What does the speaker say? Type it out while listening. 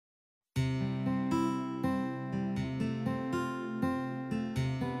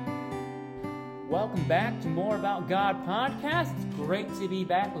Welcome back to More About God podcast. It's great to be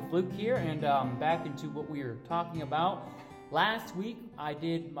back with Luke here and back into what we were talking about. Last week, I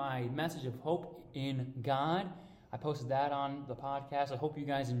did my message of hope in God. I posted that on the podcast. I hope you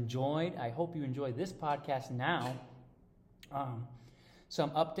guys enjoyed. I hope you enjoy this podcast now.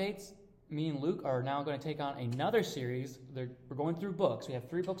 Some updates. Me and Luke are now going to take on another series. We're going through books. We have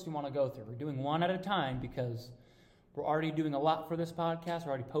 3 books we want to go through. We're doing one at a time because we're already doing a lot for this podcast.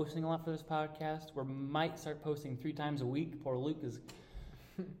 We're already posting a lot for this podcast. We might start posting 3 times a week. Poor Luke is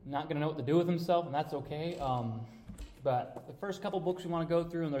not going to know what to do with himself, and that's okay. But the first couple books we want to go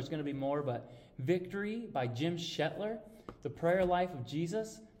through, and there's going to be more, but Victory by Jim Shetler, The Prayer Life of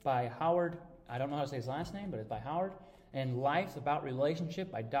Jesus by Howard, I don't know how to say his last name, but it's by Howard, and Life's About Relationship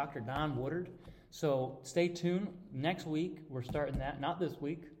by Dr. Don Woodard. So stay tuned. Next week, we're starting that. Not this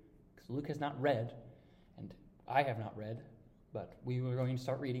week, because Luke has not read, and I have not read, but we are going to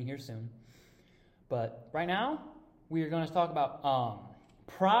start reading here soon. But right now, we are going to talk about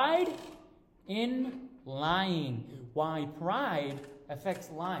pride in lying. Why pride affects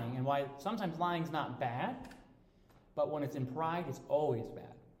lying, and why sometimes lying is not bad, but when it's in pride, it's always bad.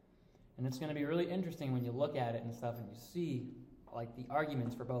 And it's going to be really interesting when you look at it and stuff, and you see like the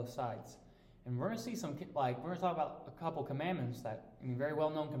arguments for both sides. And we're going to see we're going to talk about a couple commandments very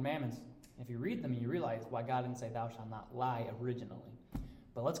well-known commandments. If you read them, you realize why God didn't say thou shalt not lie originally.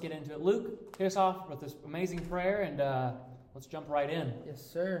 But let's get into it. Luke, hit us off with this amazing prayer, and let's jump right in. Yes,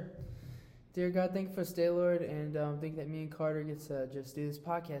 sir. Dear God, thank you for this day, Lord, and thank you that me and Carter get to just do this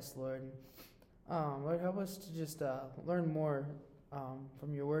podcast, Lord. And, Lord, help us to just learn more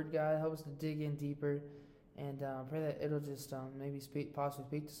from your word, God. Help us to dig in deeper, and pray that it'll just maybe possibly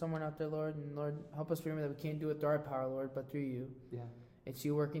speak to someone out there, Lord. And, Lord, help us remember that we can't do it through our power, Lord, but through you. Yeah. It's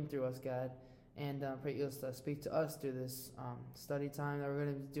you working through us, God. And pray you'll speak to us through this study time that we're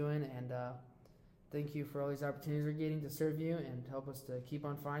going to be doing. And thank you for all these opportunities we're getting to serve you, and help us to keep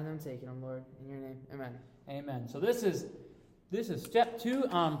on finding them, taking them, Lord. In your name, amen. Amen. So this is step 2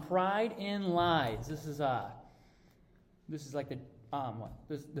 on pride in lies. This is like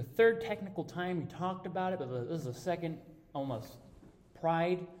the third technical time we talked about it, but this is the second almost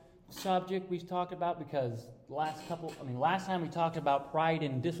pride subject we've talked about, because last time we talked about pride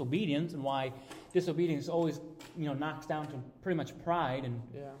and disobedience, and why disobedience always knocks down to pretty much pride, and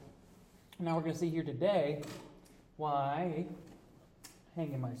now we're going to see here today why,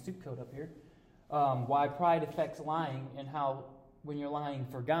 hanging my suit coat up here, why pride affects lying, and how when you're lying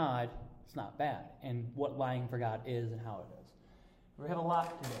for God, it's not bad, and what lying for God is and how it is. We have a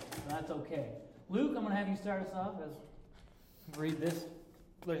lot today, and that's okay. Luke, I'm going to have you start us off as read this.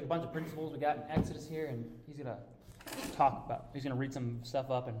 There's a bunch of principles we got in Exodus here, and he's going to read some stuff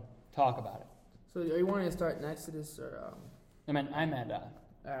up and talk about it. So are you wanting to start in Exodus or? I'm at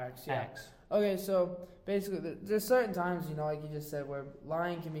Acts. Yeah. Acts. Okay, so basically, there's certain times, like you just said, where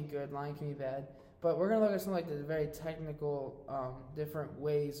lying can be good, lying can be bad. But we're going to look at some like the very technical, different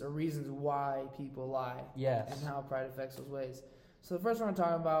ways or reasons why people lie. Yes. And how pride affects those ways. So the first one I'm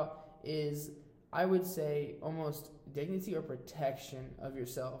talking about is, I would say, almost dignity or protection of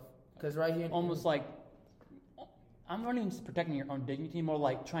yourself. Because right here, almost like, I'm not even protecting your own dignity, more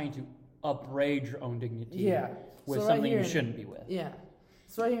like trying to upbraid your own dignity. Yeah. With something you shouldn't be with. Yeah.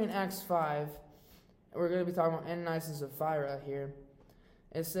 So right here in Acts 5, we're going to be talking about Ananias and Sapphira here.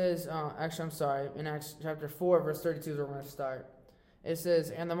 It says, in Acts chapter 4, verse 32 is where we're going to start. It says,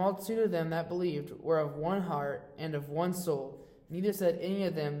 and the multitude of them that believed were of one heart and of one soul. Neither said any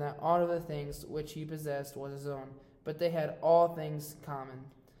of them that aught of the things which he possessed was his own, but they had all things common.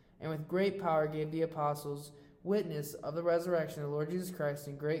 And with great power gave the apostles witness of the resurrection of the Lord Jesus Christ,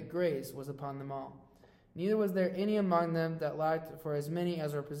 and great grace was upon them all. Neither was there any among them that lacked, for as many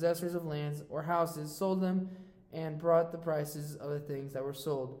as were possessors of lands or houses sold them, and brought the prices of the things that were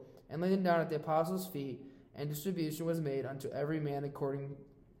sold, and laid them down at the apostles' feet, and distribution was made unto every man according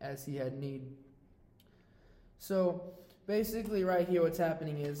as he had need. So basically, right here, what's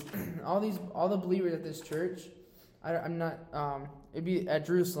happening is all the believers at this church. It'd be at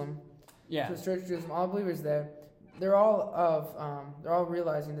Jerusalem. Yeah. So church Jerusalem, all the believers there. They're all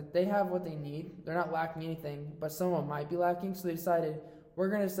realizing that they have what they need. They're not lacking anything, but someone might be lacking. So they decided, we're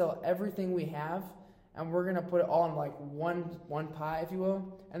going to sell everything we have, and we're going to put it all in like one pie, if you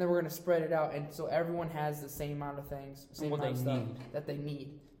will, and then we're going to spread it out, and so everyone has the same amount of things, same amount of stuff that they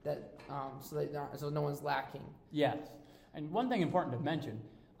need, so no one's lacking. Yes. And one thing important to mention,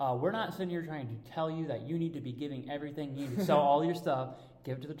 we're not sitting here trying to tell you that you need to be giving everything, you need to sell all your stuff,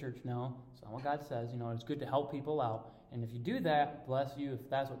 give it to the church. No, it's not what God says. It's good to help people out And if you do that, bless you if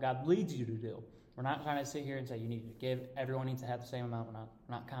that's what God leads you to do. We're not trying to sit here and say you need to give, everyone needs to have the same amount. We're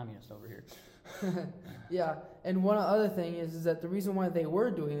not communists over here. Yeah, and one other thing is that the reason why they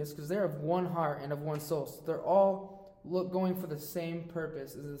were doing this because they're of one heart and of one soul. So they're all going for the same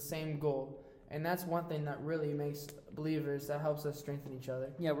purpose, is the same goal. And that's one thing that really makes believers, that helps us strengthen each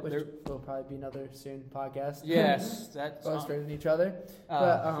other. Yeah, which will probably be another soon podcast. Yes, that's us strengthen each other.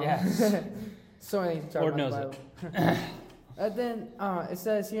 Yes. So many things to talk Lord about knows the Bible. And then it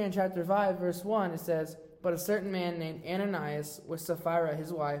says here in chapter 5, verse 1, it says, "But a certain man named Ananias, with Sapphira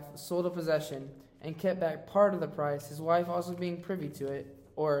his wife, sold a possession and kept back part of the price, his wife also being privy to it,"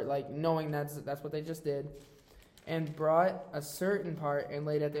 or like knowing that's what they just did, "and brought a certain part and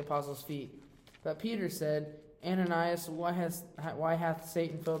laid it at the apostles' feet. But Peter said, Ananias, why hath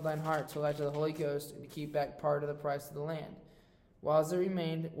Satan filled thine heart to lie to the Holy Ghost and to keep back part of the price of the land? Whiles it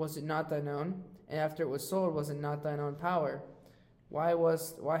remained, was it not thine own? And after it was sold, was it not thine own power? Why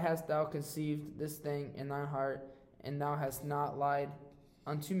hast thou conceived this thing in thine heart, and thou hast not lied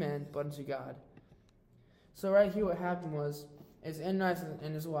unto men, but unto God?" So right here what happened is Ananias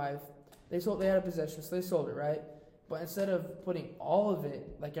and his wife, they had a possession, so they sold it, right? But instead of putting all of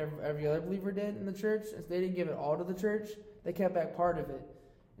it, like every other believer did in the church, they didn't give it all to the church, they kept back part of it.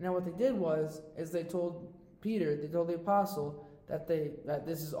 And now what they did is they told Peter, they told the apostle, that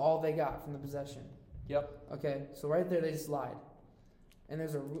this is all they got from the possession. Yep. Okay, so right there they just lied. And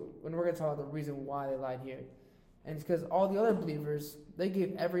we're going to talk about the reason why they lied here. And it's because all the other believers, they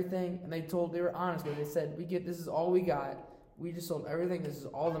gave everything, and they were honest with it. They said, this is all we got. We just sold everything. This is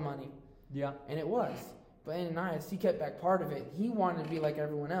all the money. Yeah. And it was. But Ananias, he kept back part of it. He wanted to be like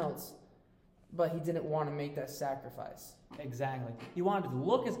everyone else, but he didn't want to make that sacrifice. Exactly. He wanted to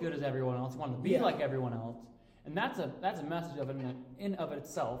look as good as everyone else. He wanted to be like everyone else. And that's a message of it in of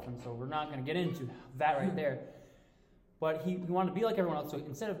itself. And so we're not going to get into that right there. But he wanted to be like everyone else. So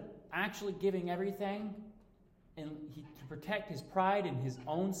instead of actually giving everything, and to protect his pride and his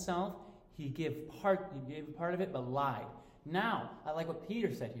own self, he gave part of it, but lied. Now, I like what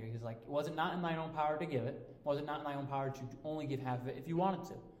Peter said here. He's like, was it not in thine own power to give it? Was it not in thine own power to only give half of it if you wanted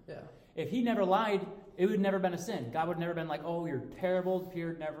to? Yeah. If he never lied, it would have never been a sin. God would have never been like, oh, you're terrible.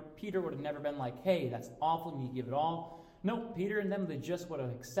 Peter would have never been like, hey, that's awful, and you give it all. No, Peter and them, they just would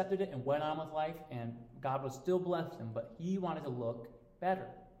have accepted it and went on with life, and God would still bless him, but he wanted to look better,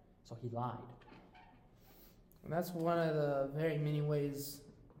 so he lied. And that's one of the very many ways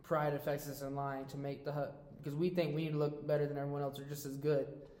pride affects us in lying, because we think we need to look better than everyone else, or just as good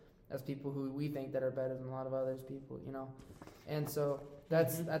as people who we think that are better than a lot of others people, And so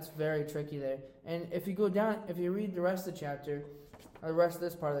that's very tricky there. And if you read the rest of the chapter, or the rest of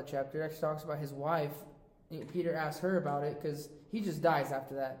this part of the chapter, it actually talks about his wife. Peter asks her about it because he just dies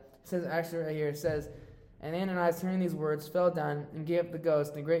after that. It says, actually right here, it says, "And Ananias, hearing these words, fell down and gave up the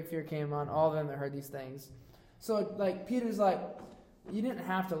ghost, and great fear came on all of them that heard these things." So, Peter's like, you didn't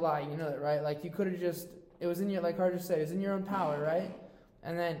have to lie, you know that, right? Like, you could have just, it was in your, like Carter said, it was in your own power, right?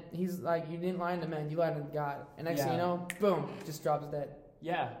 And then he's like, you didn't lie to men, you lied to God. And next thing you know, boom, just drops dead.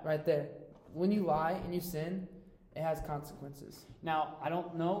 Yeah. Right there. When you lie and you sin, it has consequences. Now, I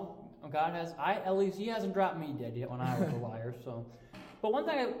don't know, God has, at least he hasn't dropped me dead yet when I was a liar, so. But one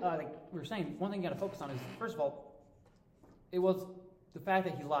thing, like we were saying, one thing you got to focus on is, first of all, it was the fact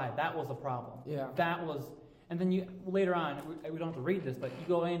that he lied. That was the problem. Yeah. That was, and then later on, we don't have to read this, but you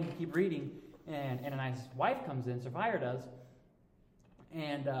go in and keep reading, and Ananias' wife comes in, Sapphira does,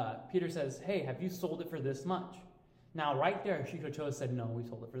 and Peter says, "Hey, have you sold it for this much?" Now, right there, she could have chose said, "No, we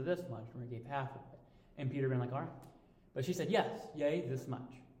sold it for this much," and we gave half of it. And Peter been like, "All right." But she said, "Yes, yea, this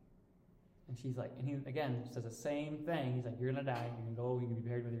much." And she's like, and he again says the same thing. He's like, "You're going to die. You're going to go. You're going to be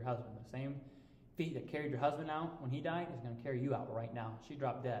buried with your husband. The same feet that carried your husband out when he died is going to carry you out right now." She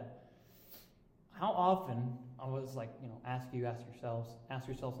dropped dead. How often, I was like, ask yourselves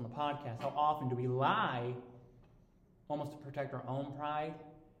on the podcast, how often do we lie almost to protect our own pride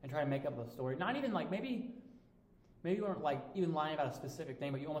and try to make up a story? Not even like, maybe you weren't like even lying about a specific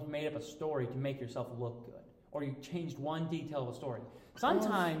thing, but you almost made up a story to make yourself look good. Or you changed one detail of a story.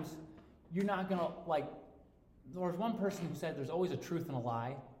 Sometimes you're not going to, there was one person who said there's always a truth in a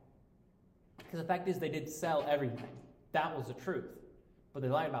lie. Because the fact is they did sell everything. That was the truth. But they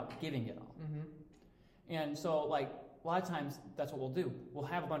lied about giving it all. Mm-hmm. And so, a lot of times, that's what we'll do. We'll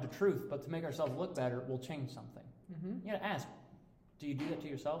have a bunch of truth, but to make ourselves look better, we'll change something. Mm-hmm. You got to ask, do you do that to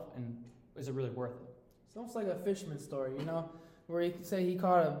yourself? And is it really worth it? It's almost like a fisherman story, where he say he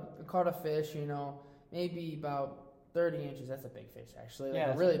caught a fish, maybe about 30 inches. That's a big fish, actually.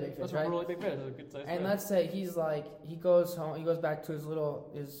 A really big fish, that's right? a really big fish. That's a good size And fish. let's say he's like, he goes home, he goes back to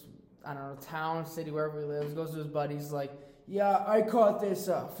his I don't know, town, city, wherever he lives, goes to his buddies, like, yeah, I caught this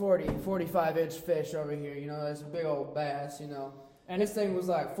 45-inch fish over here, you know, this big old bass, you know. And his thing was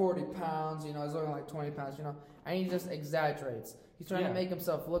like 40 pounds, you know, it's only like 20 pounds, you know. And he just exaggerates. He's trying to make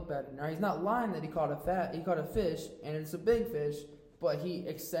himself look better. Now, he's not lying that he caught a fish, and it's a big fish, but he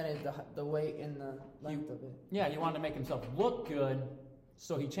extended the weight and the length of it. Yeah, he wanted to make himself look good,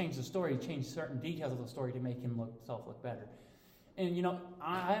 so he changed the story. He changed certain details of the story to make himself look better. And, you know,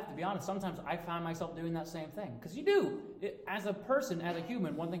 I have to be honest, sometimes I find myself doing that same thing. Because you do. As a person, as a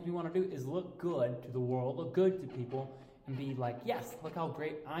human, one thing we want to do is look good to the world, look good to people, and be like, yes, look how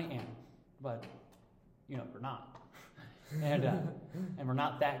great I am. But, you know, we're not. And we're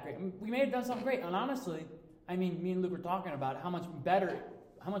not that great. We may have done something great. And honestly, I mean, me and Luke were talking about how much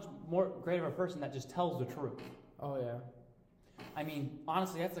more great of a person that just tells the truth. Oh, yeah. I mean,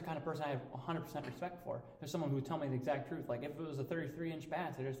 honestly, that's the kind of person I have 100% respect for. There's someone who would tell me the exact truth. Like, if it was a 33-inch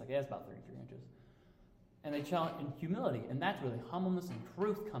bass, they're just like, yeah, it's about 33 inches. And they tell it in humility, and that's where the humbleness and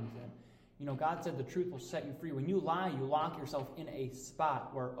truth comes in. You know, God said the truth will set you free. When you lie, you lock yourself in a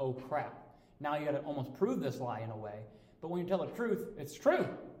spot where, oh, crap. Now you got to almost prove this lie in a way. But when you tell the truth, it's true.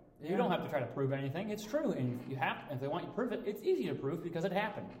 You don't have to try to prove anything. It's true. And if they want you to prove it, it's easy to prove because it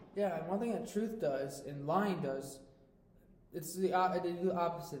happened. Yeah, and one thing that truth does and lying does, it's they do the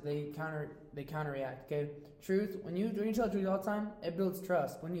opposite. They counteract. Okay, truth. When you tell the truth all the time, it builds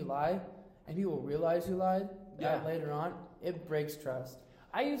trust. When you lie, and people realize you lied, later on, it breaks trust.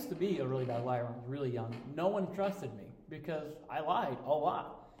 I used to be a really bad liar when I was really young. No one trusted me because I lied a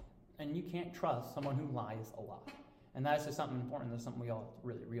lot, and you can't trust someone who lies a lot. And that's just something important. That's something we all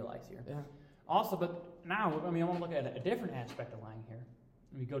really realize here. Yeah. Also, but now, I want to look at a different aspect of lying here.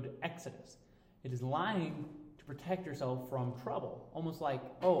 We go to Exodus. It is lying to protect yourself from trouble. Almost like,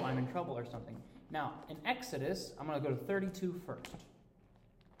 oh, I'm in trouble or something. Now, in Exodus, I'm going to go to 32 first.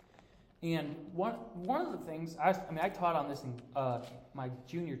 And one of the things, I taught on this in my my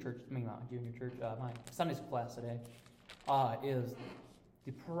Sunday school class today, is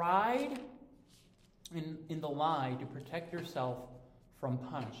the pride in the lie to protect yourself from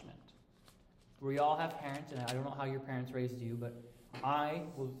punishment. We all have parents, and I don't know how your parents raised you, but I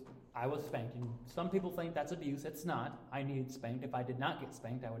was spanked. And some people think that's abuse. It's not. I needed spanked. If I did not get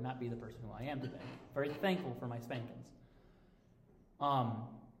spanked, I would not be the person who I am today. Very thankful for my spankings.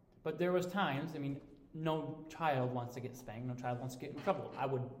 But there was times, no child wants to get spanked. No child wants to get in trouble. I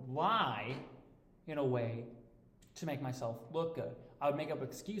would lie in a way to make myself look good. I would make up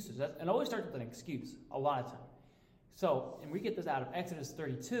excuses. And it always starts with an excuse, a lot of time. So, and we get this out of Exodus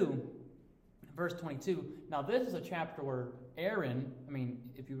 32, verse 22. Now, this is a chapter where Aaron,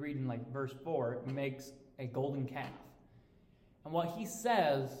 if you read in verse 4, makes a golden calf. And what he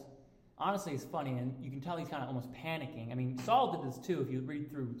says, honestly, is funny, and you can tell he's kind of almost panicking. Saul did this too. If you read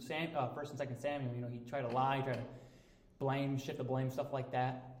through 1st and 2nd Samuel, he tried to lie, tried to shift the blame, stuff like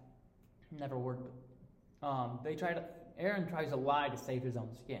that. Never worked. Aaron tries to lie to save his own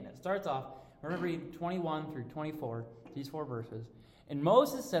skin. It starts off, we're going to read 21 through 24, these 4 verses. And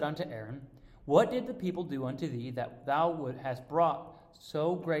Moses said unto Aaron, what did the people do unto thee that thou hast brought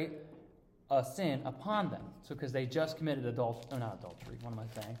so great a sin upon them? So, because they just committed adultery. Oh, not adultery. What am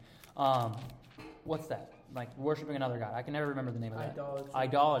I saying? What's that? Like worshiping another god. I can never remember the name of that.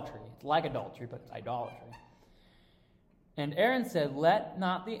 Idolatry. It's like adultery, but it's idolatry. And Aaron said, let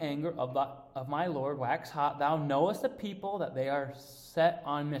not the anger of my Lord wax hot. Thou knowest the people that they are set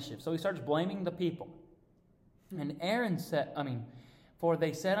on mischief. So he starts blaming the people. And Aaron said, for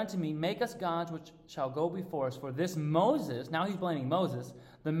they said unto me, make us gods which shall go before us. For this Moses, now he's blaming Moses,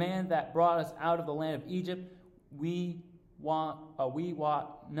 the man that brought us out of the land of Egypt, we want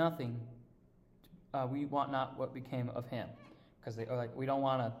nothing. We want not what became of him. Because they are like, we don't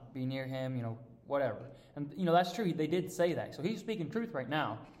want to be near him, whatever. And, that's true. They did say that. So he's speaking truth right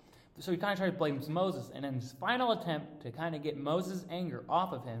now. So he kind of tried to blame Moses. And in his final attempt to kind of get Moses' anger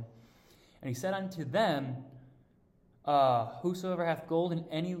off of him, and he said unto them, whosoever hath gold in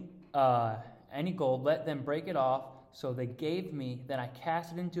any gold, let them break it off. So they gave me, then I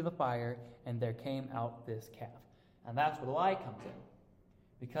cast it into the fire, and there came out this calf. And that's where the lie comes in.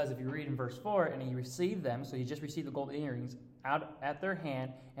 Because if you read in verse 4, and he received them, so he just received the gold earrings out at their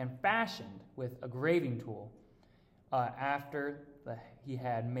hand, and fashioned with a graving tool, after he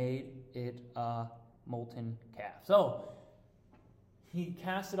had made it a molten calf. So, he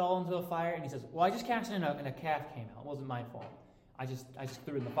cast it all into the fire, and he says, well, I just cast it in a calf came out. It wasn't my fault. I just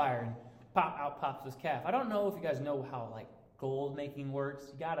threw it in the fire, and out pops this calf. I don't know if you guys know how, gold making works.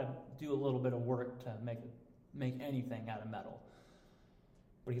 You got to do a little bit of work to make anything out of metal.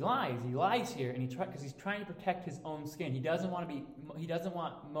 But he lies. He lies here, and because he's trying to protect his own skin. He doesn't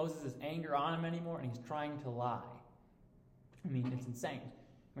want Moses' anger on him anymore, and he's trying to lie. I mean, it's insane.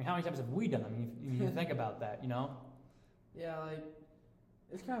 I mean, how many times have we done it? I mean, you think about that, you know? Yeah, like,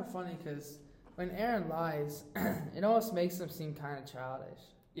 it's kind of funny because when Aaron lies, it almost makes him seem kind of childish.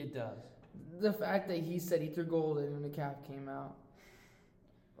 It does. The fact that he said he threw gold in when the calf came out.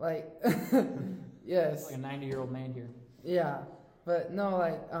 Like, yes. It's like a 90-year-old man here. Yeah, but no,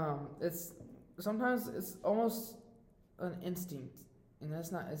 like, sometimes it's almost an instinct. And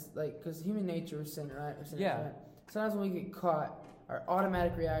that's not, it's like, because human nature is sin, right? Yeah. Right? Sometimes when we get caught, our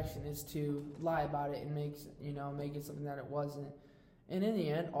automatic reaction is to lie about it and make it something that it wasn't. And in the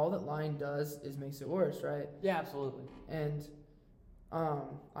end, all that lying does is makes it worse, right? Yeah, absolutely. And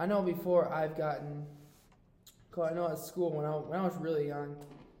I know before I've gotten caught. I know at school when I was really young,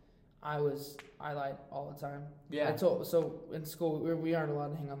 I lied all the time. Yeah. So in school we aren't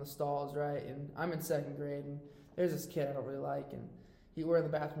allowed to hang on the stalls, right? And I'm in 2nd grade, and there's this kid I don't really like, and we're in the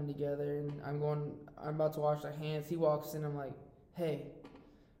bathroom together, and I'm about to wash my hands. He walks in, I'm like, hey,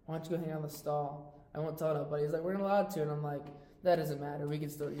 why don't you go hang on the stall? I won't tell nobody. He's like, we're not allowed to, and I'm like, that doesn't matter. You can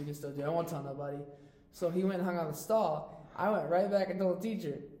still do it. I won't tell nobody. So he went and hung on the stall. I went right back and told the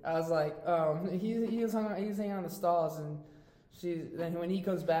teacher. I was like, he was hanging on the stalls, and then when he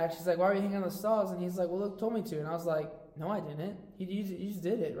comes back, she's like, why are you hanging on the stalls? And he's like, well, Luke told me to. And I was like, no, I didn't. You just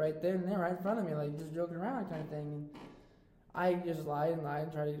did it right there and there, right in front of me, like just joking around kind of thing. And I just lied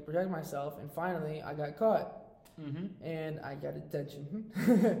and tried to protect myself, and finally I got caught. Mm-hmm. And I got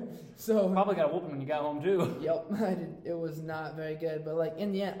detention. So probably got a whooping when you got home too. Yep, I did. It was not very good, but like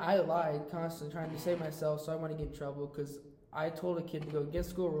in the end, I lied constantly, trying to save myself, so I want to get in trouble because I told a kid to go against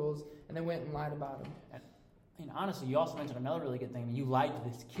school rules, and then went and lied about him. And honestly, you also mentioned another really good thing. I mean, you lied to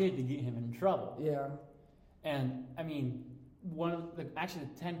this kid to get him in trouble. Yeah. And I mean, one of the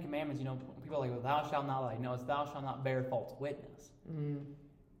 10 Commandments. You know, people are like, well, "Thou shalt not lie." No, it's "Thou shalt not bear false witness." Mm-hmm.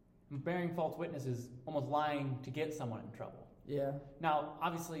 Bearing false witness is almost lying to get someone in trouble. Yeah. Now,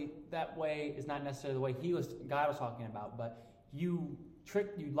 obviously, that way is not necessarily the way God was talking about, but you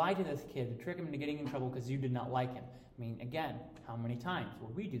lied to this kid to trick him into getting in trouble because you did not like him. I mean, again, how many times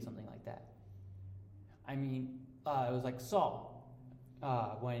would we do something like that? I mean, it was like Saul,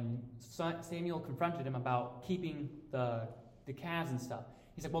 when Samuel confronted him about keeping the calves and stuff.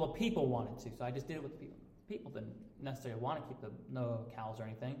 He's like, well, the people wanted to, so I just did it with the people. People didn't necessarily want to keep the cows or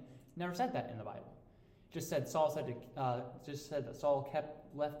anything. Never said that in the Bible. Just said that Saul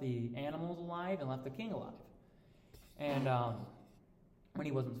left the animals alive and left the king alive, and when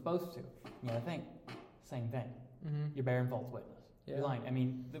he wasn't supposed to. You gotta think, same thing. Mm-hmm. You're bearing false witness. Yeah. You're lying. I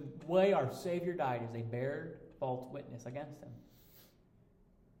mean, the way our Savior died is they bared false witness against him.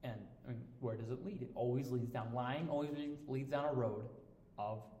 And I mean, where does it lead? It always leads down. Lying always leads down a road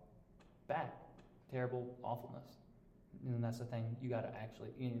of bad, terrible awfulness. And that's the thing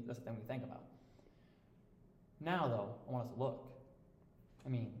that's the thing we think about. Now, though, I want us to look. I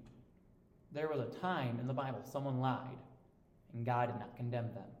mean, there was a time in the Bible someone lied, and God did not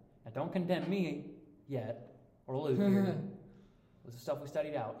condemn them. Now, don't condemn me yet, or Luke here. This is stuff we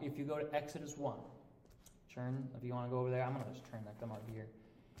studied out. If you go to Exodus 1, if you want to go over there, I'm going to just turn that come over here.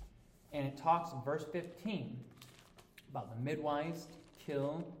 And it talks in verse 15 about the midwives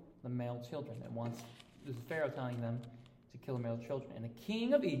kill the male children. And once, this is Pharaoh telling them to kill the male children. And the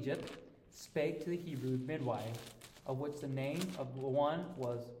king of Egypt spake to the Hebrew midwives, of which the name of the one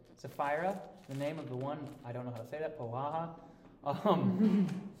was Sapphira, the name of the one, I don't know how to say that, Poaha.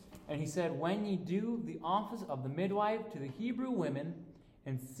 And he said, when ye do the office of the midwife to the Hebrew women,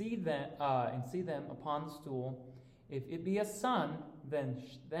 and see them upon the stool, if it be a son,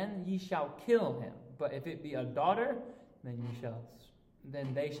 then ye shall kill him. But if it be a daughter, then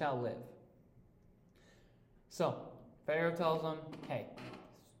they shall live. So Pharaoh tells them, hey,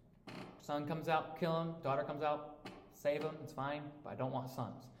 son comes out, kill him. Daughter comes out, save him. It's fine, but I don't want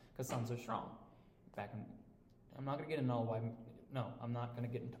sons because sons are strong. I'm not going to get into I'm not going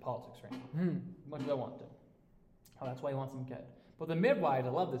to get into politics right now. As much as I want to. Oh, that's why he wants them dead. But the midwives,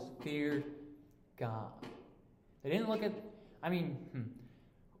 I love this, feared God. They didn't look at,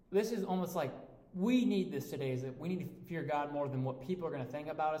 this is almost like we need this today, is that we need to fear God more than what people are going to think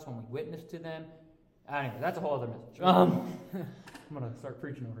about us when we witness to them. Anyway, that's a whole other message. I'm going to start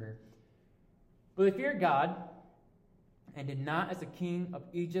preaching over here. But they feared God, and did not as the king of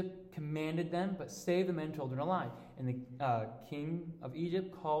Egypt commanded them, but saved the men and children alive. And the king of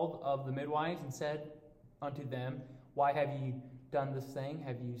Egypt called of the midwives and said unto them, why have ye done this thing?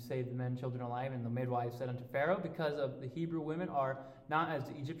 Have you saved the men and children alive? And the midwives said unto Pharaoh, because of the Hebrew women are not as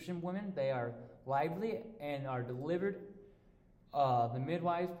the Egyptian women, they are lively and are delivered the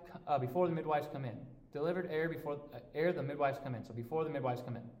midwives before the midwives come in. Delivered ere the midwives come in. So before the midwives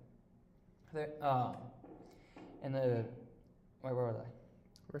come in. Where were they?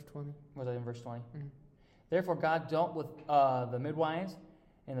 Verse 20. Was I in verse 20? Mm-hmm. Therefore God dealt with the midwives,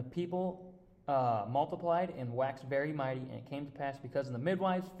 and the people multiplied and waxed very mighty. And it came to pass, because the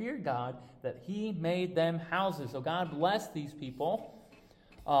midwives feared God, that he made them houses. So God blessed these people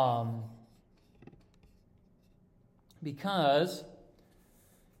because...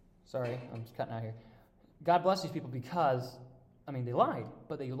 Sorry, I'm just cutting out here. God blessed these people because, they lied.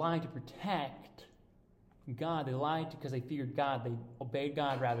 But they lied to protect God. They lied because they feared God. They obeyed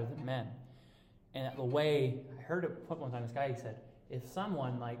God rather than men. And the way, I heard it put one time, this guy, he said, if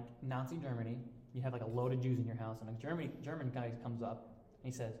someone like Nazi Germany, you have like a load of Jews in your house, and a German guy comes up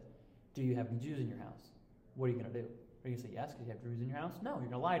and he says, do you have any Jews in your house? What are you going to do? Are you going to say yes because you have Jews in your house? No, you're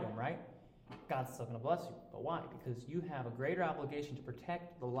going to lie to him, right? God's still going to bless you. But why? Because you have a greater obligation to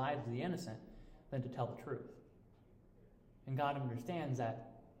protect the lives of the innocent than to tell the truth. And God understands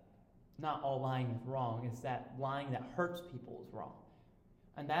that not all lying is wrong. It's that lying that hurts people is wrong.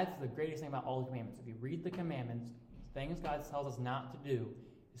 And that's the greatest thing about all the commandments. If you read the commandments, the things God tells us not to do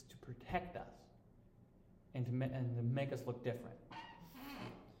is to protect us and to make us look different.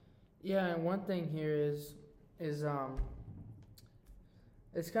 Yeah, and one thing here is it's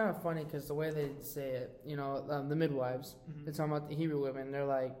kind of funny because the way they say it, the midwives, they're talking about the Hebrew women, they're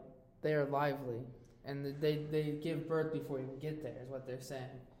like, they are lively, and they give birth before you even get there, is what they're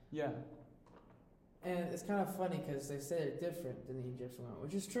saying. Yeah. And it's kind of funny because they say they're different than the Egyptian women,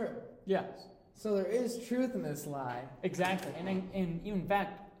 which is true. Yes. So there is truth in this lie. Exactly. And in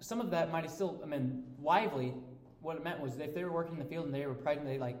fact, some of that might have still, lively, what it meant was if they were working in the field and they were pregnant,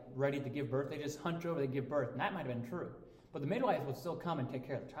 they ready to give birth, they just hunch over, they give birth, and that might have been true. But the midwives would still come and take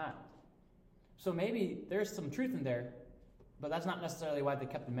care of the child. So maybe there's some truth in there, but that's not necessarily why they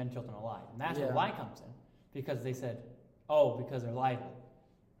kept the men children alive. And that's where the lie comes in. Because they said, because they're lively.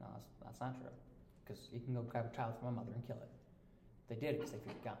 No, that's not true. Because you can go grab a child from a mother and kill it. They did it because they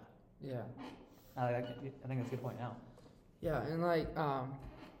feared God. Yeah. I think that's a good point now. Yeah, and I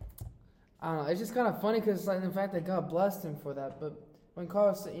don't know, it's just kind of funny because the fact that God blessed him for that. But when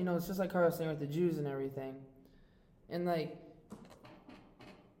Carl said, it's just like Carl was saying with the Jews and everything. And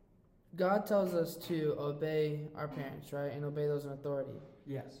God tells us to obey our parents, right? And obey those in authority.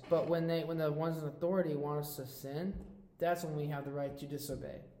 Yes. But when the ones in authority want us to sin, that's when we have the right to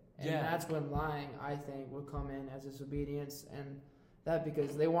disobey. And that's when lying, I think, will come in as disobedience. And that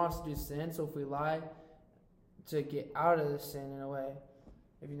because they want us to do sin, so if we lie to get out of the sin in a way,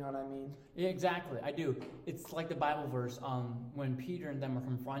 if you know what I mean. Yeah, exactly. I do. It's like the Bible verse when Peter and them were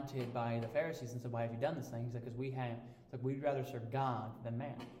confronted by the Pharisees and said, "Why have you done this thing?" He said, "Because we'd rather serve God than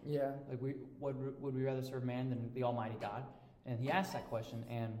man." Yeah. Would we rather serve man than the Almighty God? And he asked that question,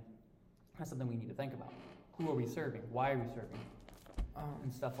 and that's something we need to think about. Who are we serving? Why are we serving?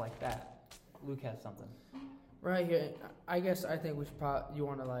 And stuff like that. Luke has something. Right here. I think we should you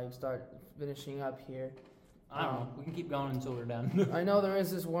want to start finishing up here. I don't know. We can keep going until we're done. I know there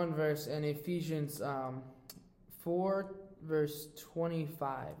is this one verse in Ephesians 4, verse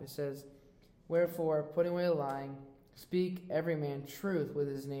 25. It says, "Wherefore, putting away lying, speak every man truth with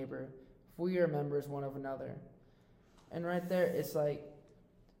his neighbor, for we are members one of another." And right there, it's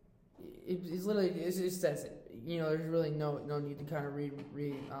it's literally, it says it. There's really no need to kind of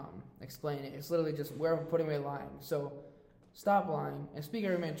explain it. It's literally just wherefore putting away lying. So stop lying and speak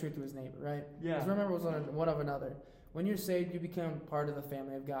every man truth to his neighbor, right? Yeah. Because remember, was one of another. When you're saved, you become part of the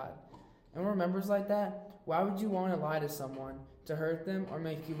family of God. And we're members like that. Why would you want to lie to someone to hurt them or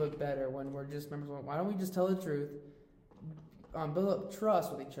make you look better when we're just members? Why don't we just tell the truth? Build up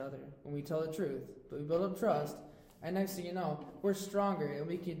trust with each other when we tell the truth. But we build up trust, and next thing you know, we're stronger and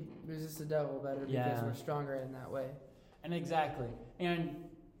we can resist the devil better because we're stronger in that way. And exactly. And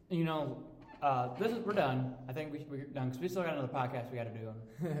we're done. I think we're done because we still got another podcast we got to do.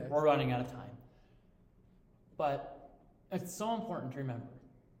 We're running out of time. But it's so important to remember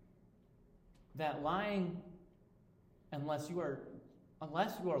that lying, unless you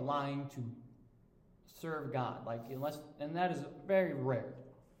are lying to serve God, and that is very rare.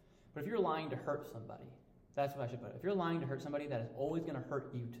 But if you're lying to hurt somebody, that's what I should put it. If you're lying to hurt somebody, that is always going to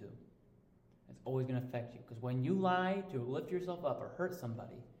hurt you too. It's always going to affect you. Because when you lie to lift yourself up or hurt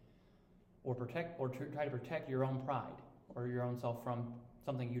somebody, or try to protect your own pride or your own self from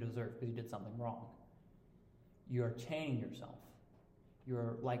something you deserve because you did something wrong, you are chaining yourself.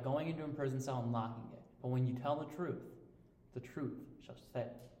 You're like going into a prison cell and locking it. But when you tell the truth shall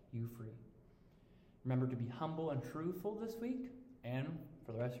set you free. Remember to be humble and truthful this week and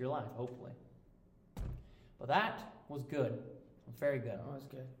for the rest of your life, hopefully. But that was good. Very good. That was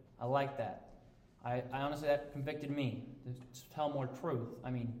good. I like that. I honestly, that convicted me to tell more truth. I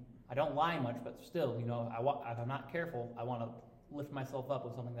mean, I don't lie much, but still, if I'm not careful, I want to lift myself up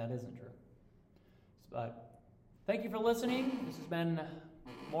with something that isn't true. But thank you for listening. This has been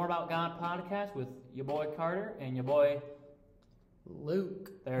More About God podcast with your boy Carter and your boy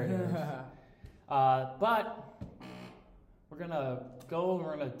Luke. There it is. But we're gonna go and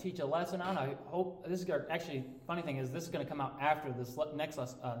we're gonna teach a lesson on. I hope this is actually funny thing is this is gonna come out after this next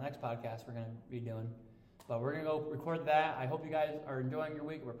podcast we're gonna be doing. But we're gonna go record that. I hope you guys are enjoying your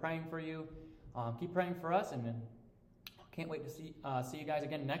week. We're praying for you. Keep praying for us, and then can't wait to see you guys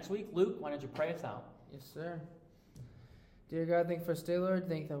again next week. Luke, why don't you pray us out? Yes, sir. Dear God, thank you for today, Lord.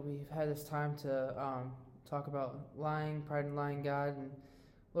 Thank you that we've had this time to talk about lying, pride in lying, God. And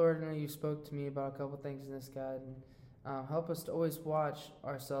Lord, I know you spoke to me about a couple things in this, God. And help us to always watch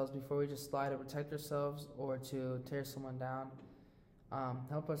ourselves before we just lie to protect ourselves or to tear someone down.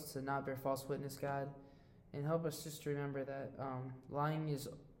 Help us to not bear false witness, God. And help us just to remember that lying is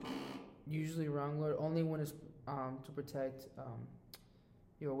usually wrong, Lord. Only when it's to protect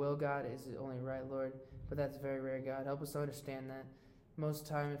your will, God, is it only right, Lord. But that's very rare, God. Help us to understand that. Most of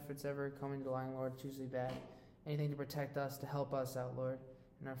the time, if it's ever coming to lying, Lord, it's usually bad. Anything to protect us, to help us out, Lord,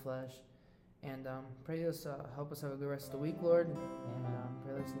 in our flesh. And pray this, help us have a good rest of the week, Lord. And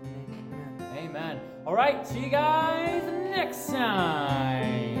pray this in your name. Amen. Amen. All right, see you guys next time.